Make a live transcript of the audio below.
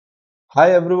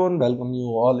Hi everyone, welcome you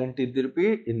all in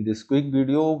therapy. In this quick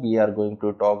video, we are going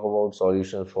to talk about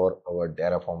solutions for our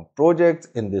Terraform projects.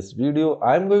 In this video,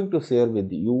 I am going to share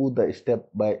with you the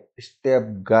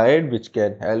step-by-step guide which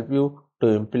can help you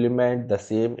to implement the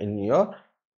same in your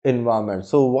environment.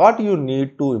 So what you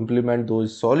need to implement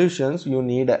those solutions, you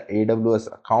need a AWS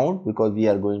account because we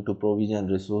are going to provision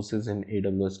resources in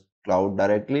AWS cloud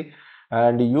directly,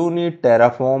 and you need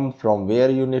Terraform from where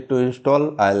you need to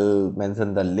install. I'll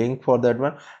mention the link for that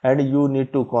one, and you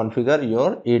need to configure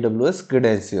your AWS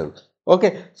credentials.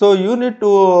 Okay, so you need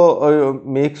to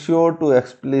make sure to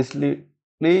explicitly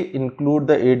include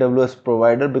the AWS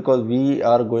provider because we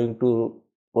are going to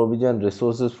provision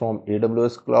resources from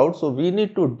AWS cloud. So we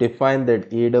need to define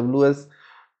that AWS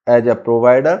as a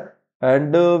provider,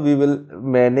 and we will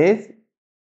manage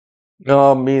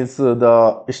means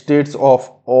the states of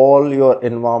all your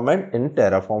environment in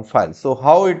Terraform file. So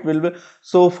how it will be?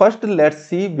 So first let's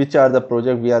see which are the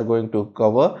project we are going to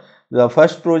cover. The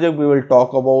first project we will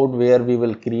talk about where we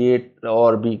will create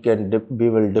or we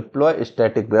will deploy a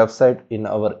static website in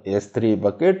our S3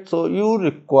 bucket. So you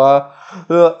require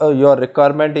your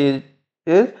requirement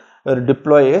is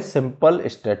deploy a simple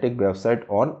static website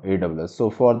on AWS. So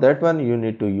for that one you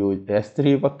need to use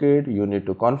S3 bucket. You need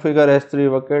to configure S3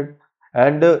 bucket,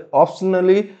 and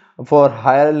optionally for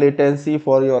higher latency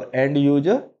for your end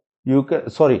user you can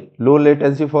low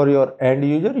latency for your end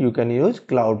user you can use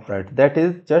CloudFront. That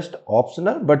is just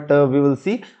optional, but we will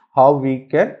see how we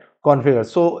can configure.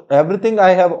 So everything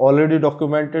I have already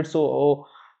documented, so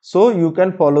you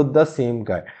can follow the same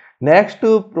guide. Next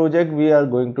project we are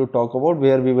going to talk about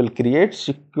where we will create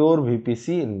secure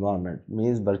VPC environment,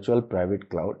 means virtual private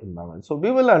cloud environment. So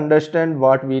we will understand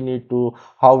what we need to,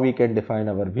 how we can define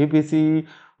our VPC,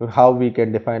 how we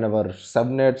can define our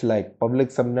subnets like public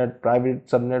subnet, private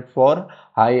subnet for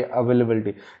high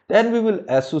availability. Then we will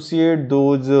associate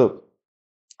those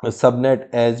subnet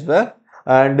as well,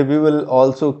 and we will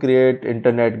also create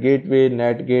internet gateway,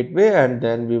 net gateway, and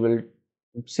then we will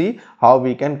see how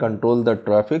we can control the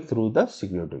traffic through the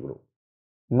security group.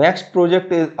 Next project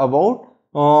is about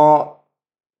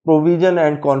provision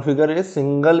and configure a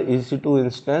single EC2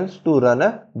 instance to run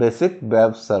a basic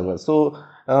web server. So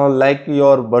like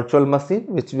your virtual machine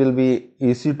which will be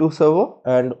EC2 server,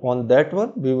 and on that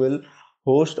one we will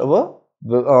host our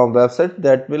website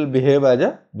that will behave as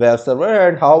a web server,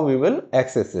 and how we will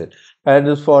access it.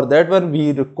 And for that one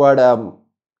we require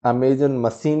Amazon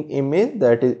machine image,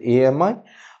 that is AMI.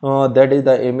 That is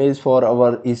the image for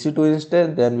our EC2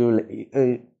 instance. Then we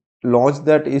will launch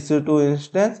that EC2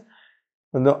 instance.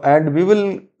 And we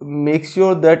will make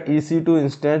sure that EC2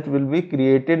 instance will be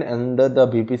created under the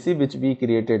VPC which we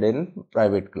created in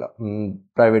private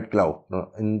cloud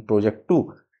in project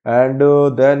 2. And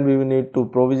then we will need to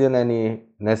provision any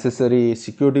necessary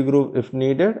security group if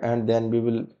needed, and then we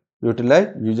will utilize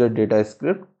user data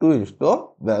script to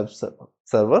install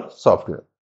server software.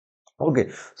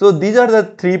 Okay, so these are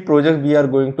the three projects we are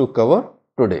going to cover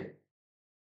today.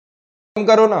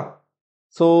 करो ना.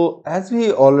 So as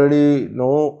we already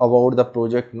know about the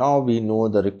project, now we know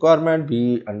the requirement,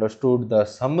 we understood the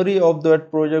summary of that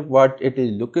project, what it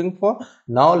is looking for.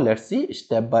 Now let's see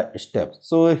step by step.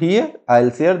 So here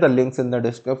I'll share the links in the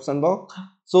description box.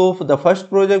 So for the first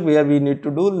project where we need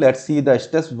to do, let's see the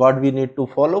steps what we need to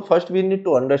follow. First we need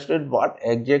to understand what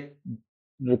exact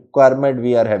requirement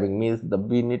we are having, means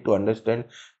we need to understand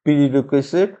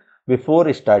prerequisite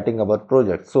before starting our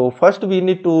project. So first we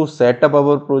need to set up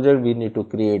our project. We need to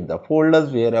create the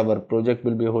folders where our project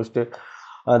will be hosted.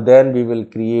 Then we will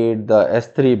create the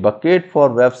S3 bucket for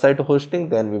website hosting.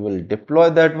 Then we will deploy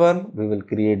that one. We will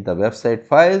create the website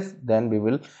files. Then we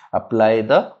will apply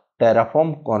the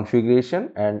Terraform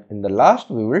configuration, and in the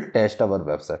last we will test our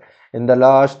website. In the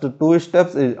last two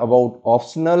steps is about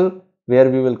optional, where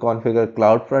we will configure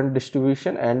CloudFront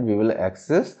distribution and we will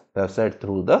access website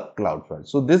through the CloudFront.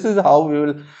 So this is how we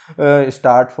will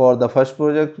start for the first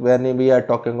project. When we are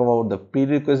talking about the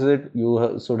prerequisite,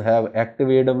 you should have active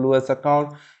AWS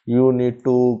account. You need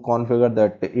to configure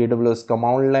that AWS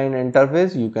command line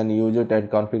interface. You can use it and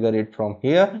configure it from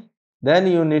here. Then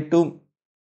you need to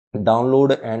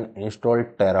download and install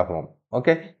Terraform.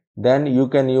 Okay, then you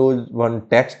can use one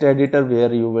text editor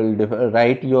where you will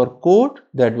write your code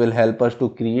that will help us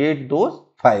to create those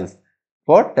files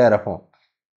for Terraform.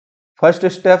 First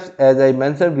steps, as I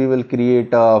mentioned, we will create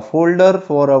a folder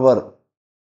for our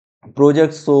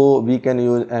project, so we can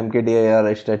use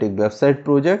mkdir static website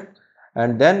project,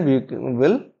 and then we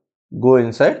will go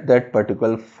inside that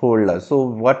particular folder. So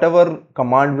whatever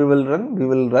command we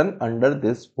will run under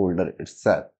this folder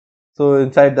itself. So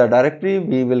inside the directory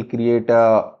we will create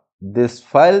a this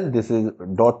file, this is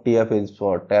 .tf is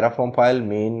for Terraform file,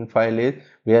 main file is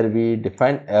where we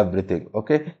define everything.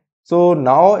 Okay, so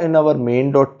now in our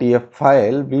main.tf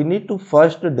file, we need to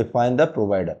first define the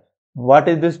provider. What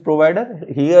is this provider?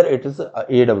 Here it is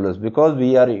AWS, because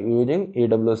we are using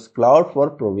AWS cloud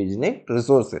for provisioning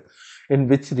resources. In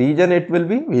which region it will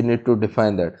be, we need to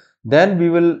define that. Then we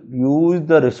will use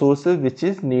the resources which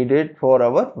is needed for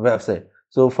our website.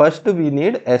 So first we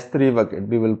need S3 bucket.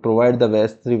 We will provide the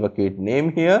S3 bucket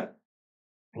name here.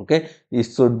 Okay, it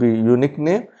should be unique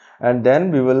name, and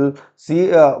then we will see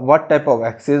what type of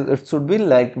access it should be.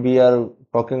 Like we are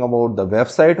talking about the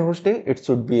website hosting, it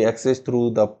should be accessed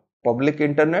through the public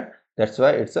internet. That's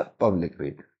why it's a public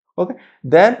read. Okay,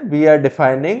 then we are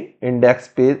defining index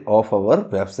page of our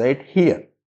website here.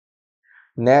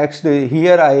 Next,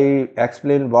 here I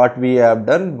explain what we have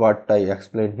done, what I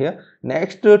explained here.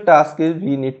 Next task is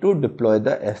we need to deploy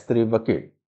the S3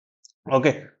 bucket.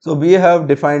 Okay, so we have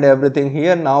defined everything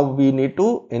here. Now we need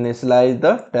to initialize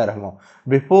the Terraform.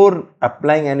 Before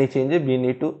applying any changes, we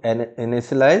need to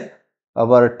initialize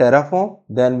our Terraform.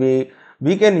 Then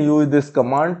we can use this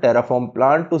command Terraform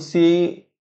plan to see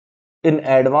in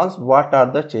advance what are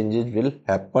the changes will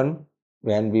happen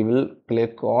when we will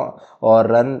click on or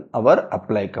run our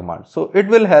apply command. So it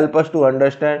will help us to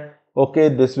understand, okay,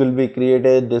 this will be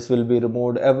created, this will be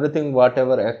removed, everything,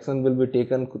 whatever action will be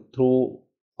taken through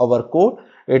our code,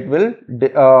 it will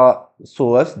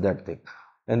show us that thing.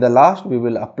 In the last, we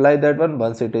will apply that one.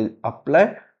 Once it is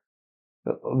applied,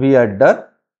 we are done.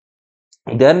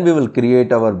 Then we will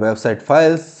create our website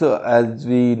files. So as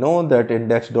we know that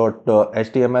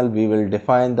index.html, we will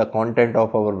define the content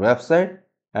of our website,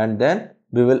 and then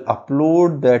we will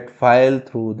upload that file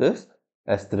through this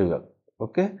S3 web.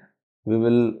 Okay, we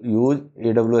will use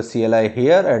AWS CLI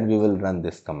here, and we will run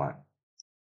this command.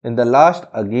 In the last,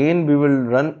 again we will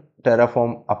run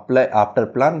Terraform apply. After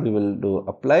plan, we will do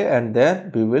apply, and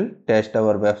then we will test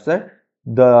our website.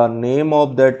 The name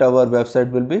of that our website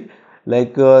will be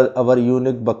like our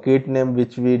unique bucket name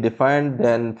which we defined,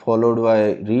 then followed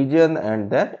by region, and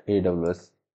then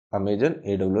AWS, Amazon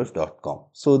AWS.com.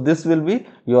 So this will be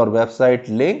your website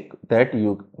link that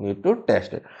you need to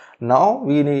test it. Now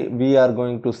we are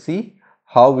going to see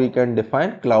how we can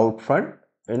define CloudFront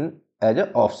in as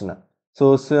an optional.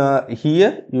 So,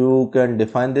 here you can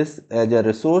define this as a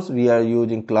resource. We are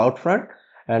using CloudFront,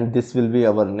 and this will be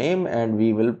our name, and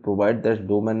we will provide this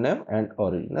domain name and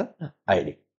original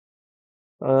ID.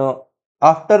 Uh,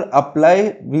 After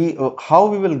apply, how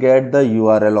we will get the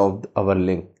URL of our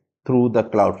link through the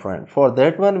CloudFront. For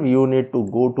that one, you need to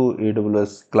go to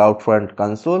AWS CloudFront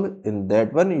console. In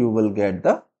that one, you will get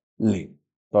the link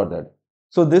for that.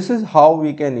 So this is how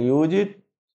we can use it.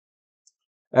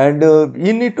 And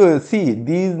you need to see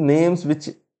these names which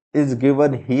is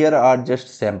given here are just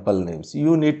sample names.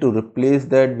 You need to replace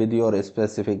that with your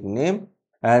specific name,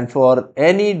 and for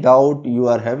any doubt you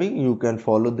are having, you can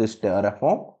follow this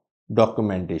Terraform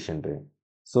documentation train.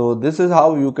 So this is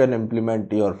how you can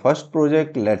implement your first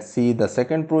project. Let's see the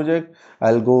second project.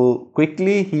 I'll go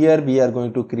quickly. Here we are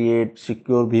going to create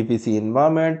secure VPC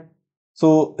environment.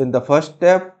 So in the first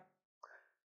step,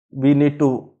 we need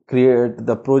to create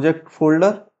the project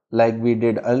folder like we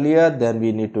did earlier. Then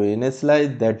we need to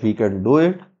initialize that we can do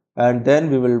it, and then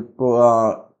we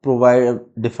will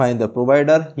define the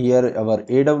provider here, our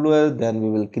AWS. Then we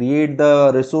will create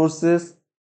the resources,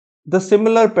 the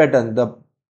similar pattern.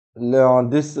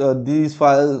 These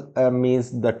files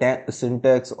means the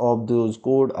syntax of those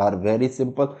code are very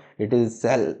simple. It is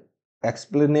self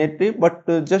explanatory, but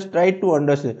just try to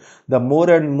understand. The more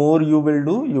and more you will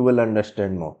do, you will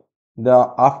understand more.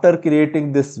 After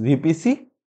creating this VPC,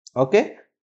 okay,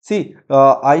 see,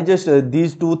 I just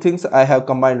these two things I have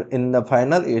combined. In the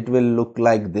final, it will look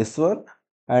like this one.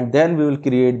 And then we will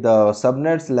create the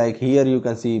subnets. Like here you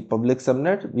can see public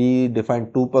subnet. We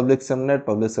define two public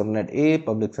subnet A,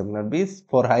 public subnet B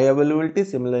for high availability.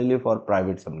 Similarly for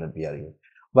private subnet we are using.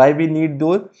 Why we need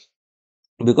those?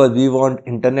 Because we want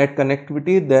internet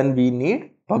connectivity, then we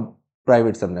need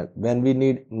private subnet. When we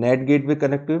need net gateway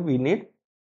connectivity, we need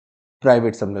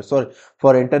private subnet. Sorry,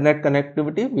 for internet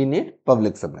connectivity, we need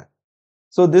public subnet.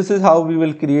 So this is how we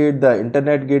will create the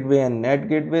internet gateway and net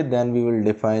gateway. Then we will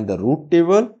define the route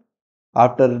table.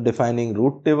 After defining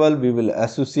route table, we will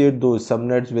associate those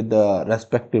subnets with the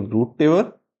respective route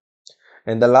table.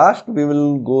 In the last, we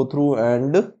will go through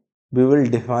and we will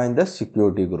define the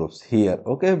security groups here.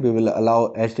 Okay, we will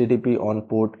allow HTTP on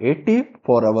port 80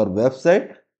 for our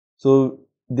website. So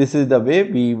this is the way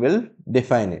we will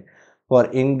define it. For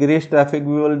ingress traffic,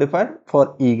 we will define.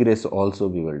 For egress also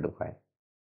we will define.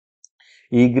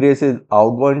 Egress is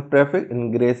outbound traffic,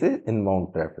 ingress is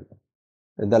inbound traffic.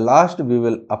 At the last we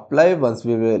will apply. Once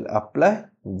we will apply,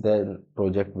 then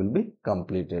project will be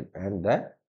completed, and then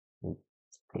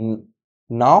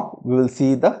now we will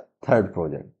see the third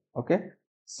project. Okay,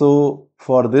 so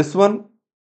for this one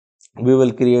we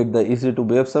will create the EC2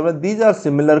 web server. These are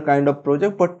similar kind of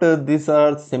project, but these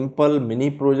are simple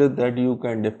mini project that you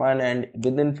can define, and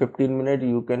within 15 minutes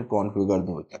you can configure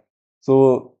those.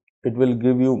 So it will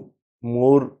give you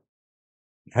more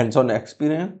hands-on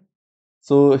experience.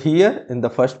 So here in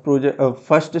the first project,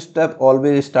 first step,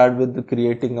 always start with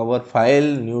creating our file,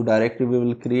 new directory we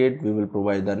will create. We will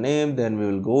provide the name, then we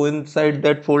will go inside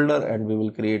that folder and we will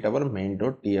create our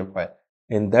main.tf file.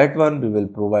 In that one, we will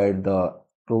provide the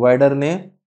provider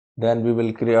name. Then we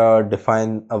will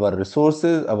define our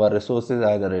resources. Our resources,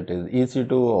 either it is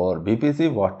EC2 or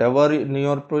VPC, whatever in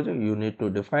your project, you need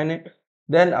to define it.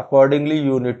 Then accordingly,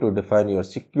 you need to define your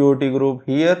security group.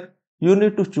 Here you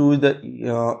need to choose the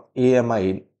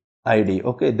AMI ID,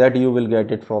 okay, that you will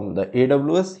get it from the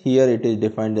AWS. Here it is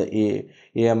defined the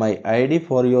AMI ID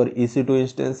for your EC2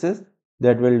 instances,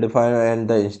 that will define, and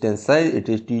the instance size, it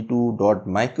is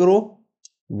t2.micro,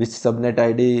 which subnet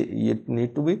ID it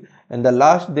need to be. And the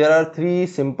last, there are three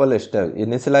simple steps: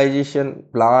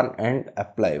 initialization, plan, and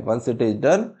apply. Once it is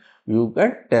done, you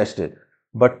can test it.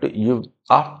 But you,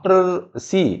 after,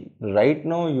 see, right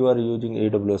now you are using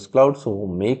AWS cloud, so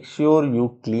make sure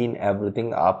you clean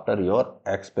everything after your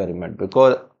experiment,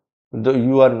 because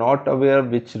you are not aware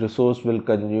which resource will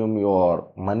consume your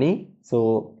money,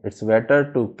 so it's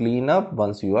better to clean up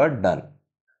once you are done.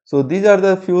 So these are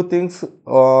the few things.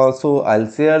 So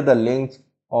I'll share the links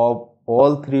of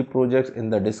all three projects in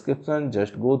the description.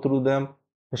 Just go through them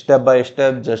step by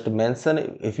step. Just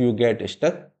mention if you get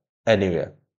stuck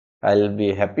anywhere. I'll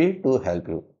be happy to help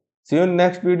you. See you in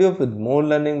next video with more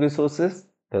learning resources.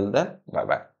 Till then, bye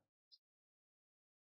bye.